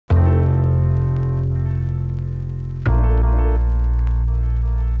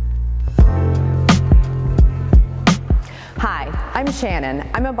I'm Shannon.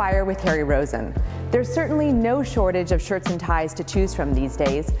 I'm a buyer with Rosen. There's certainly no shortage of shirts and ties to choose from these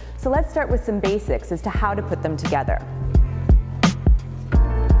days, so let's start with some basics as to how to put them together.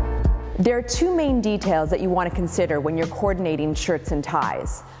 There are two main details that you want to consider when you're coordinating shirts and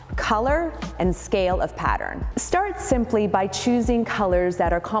ties: color and scale of pattern. Start simply by choosing colors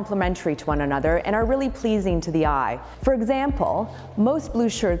that are complementary to one another and are really pleasing to the eye. For example, most blue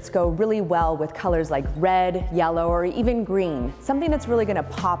shirts go really well with colors like red, yellow, or even green, something that's really going to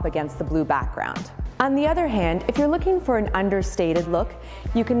pop against the blue background. On the other hand, if you're looking for an understated look,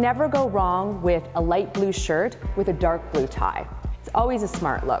 you can never go wrong with a light blue shirt with a dark blue tie. It's always a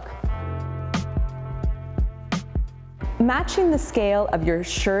smart look. Matching the scale of your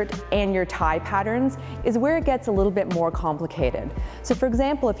shirt and your tie patterns is where it gets a little bit more complicated. So for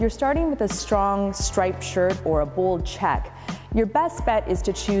example, if you're starting with a strong striped shirt or a bold check, your best bet is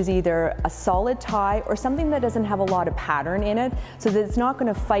to choose either a solid tie or something that doesn't have a lot of pattern in it, so that it's not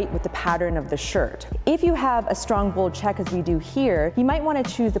going to fight with the pattern of the shirt. If you have a strong bold check, as we do here, you might want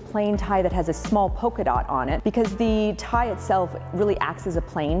to choose a plain tie that has a small polka dot on it, because the tie itself really acts as a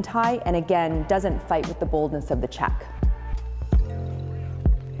plain tie and again doesn't fight with the boldness of the check.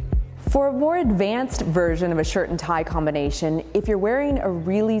 For a more advanced version of a shirt and tie combination, if you're wearing a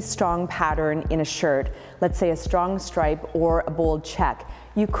really strong pattern in a shirt, let's say a strong stripe or a bold check,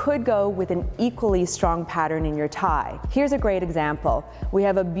 you could go with an equally strong pattern in your tie. Here's a great example. We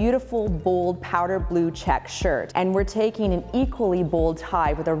have a beautiful bold powder blue check shirt, and we're taking an equally bold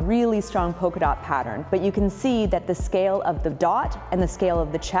tie with a really strong polka dot pattern. But you can see that the scale of the dot and the scale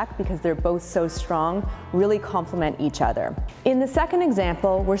of the check, because they're both so strong, really complement each other. In the second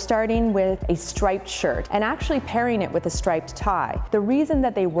example, we're starting with a striped shirt and actually pairing it with a striped tie. The reason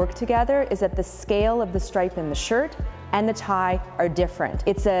that they work together is that the scale of the stripe in the shirt and the tie are different.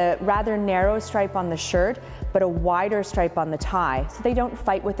 It's a rather narrow stripe on the shirt, but a wider stripe on the tie, so they don't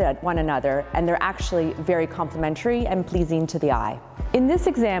fight with one another, and they're actually very complementary and pleasing to the eye. In this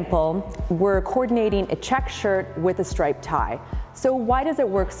example, we're coordinating a check shirt with a striped tie. So why does it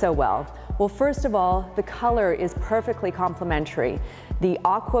work so well? Well, first of all, the color is perfectly complementary. The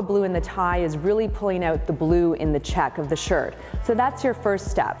aqua blue in the tie is really pulling out the blue in the check of the shirt. So that's your first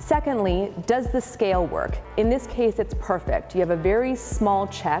step. Secondly, does the scale work? In this case, it's perfect. You have a very small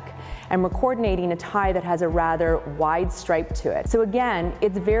check, and we're coordinating a tie that has a rather wide stripe to it. So again,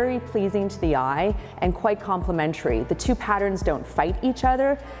 it's very pleasing to the eye and quite complementary. The two patterns don't fight each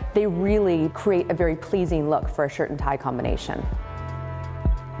other. They really create a very pleasing look for a shirt and tie combination.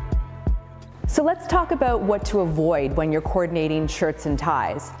 So let's talk about what to avoid when you're coordinating shirts and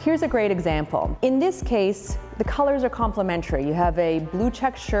ties. Here's a great example. In this case, the colors are complementary. You have a blue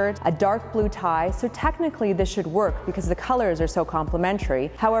check shirt, a dark blue tie, so technically this should work because the colors are so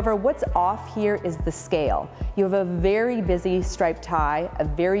complementary. However, what's off here is the scale. You have a very busy striped tie, a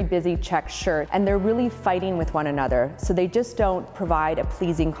very busy check shirt, and they're really fighting with one another, so they just don't provide a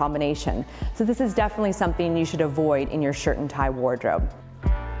pleasing combination. So this is definitely something you should avoid in your shirt and tie wardrobe.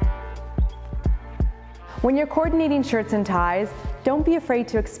 When you're coordinating shirts and ties, don't be afraid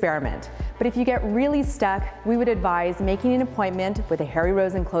to experiment. But if you get really stuck, we would advise making an appointment with a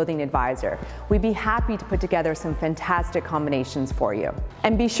Rosen clothing advisor. We'd be happy to put together some fantastic combinations for you.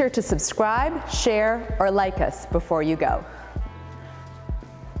 And be sure to subscribe, share, or like us before you go.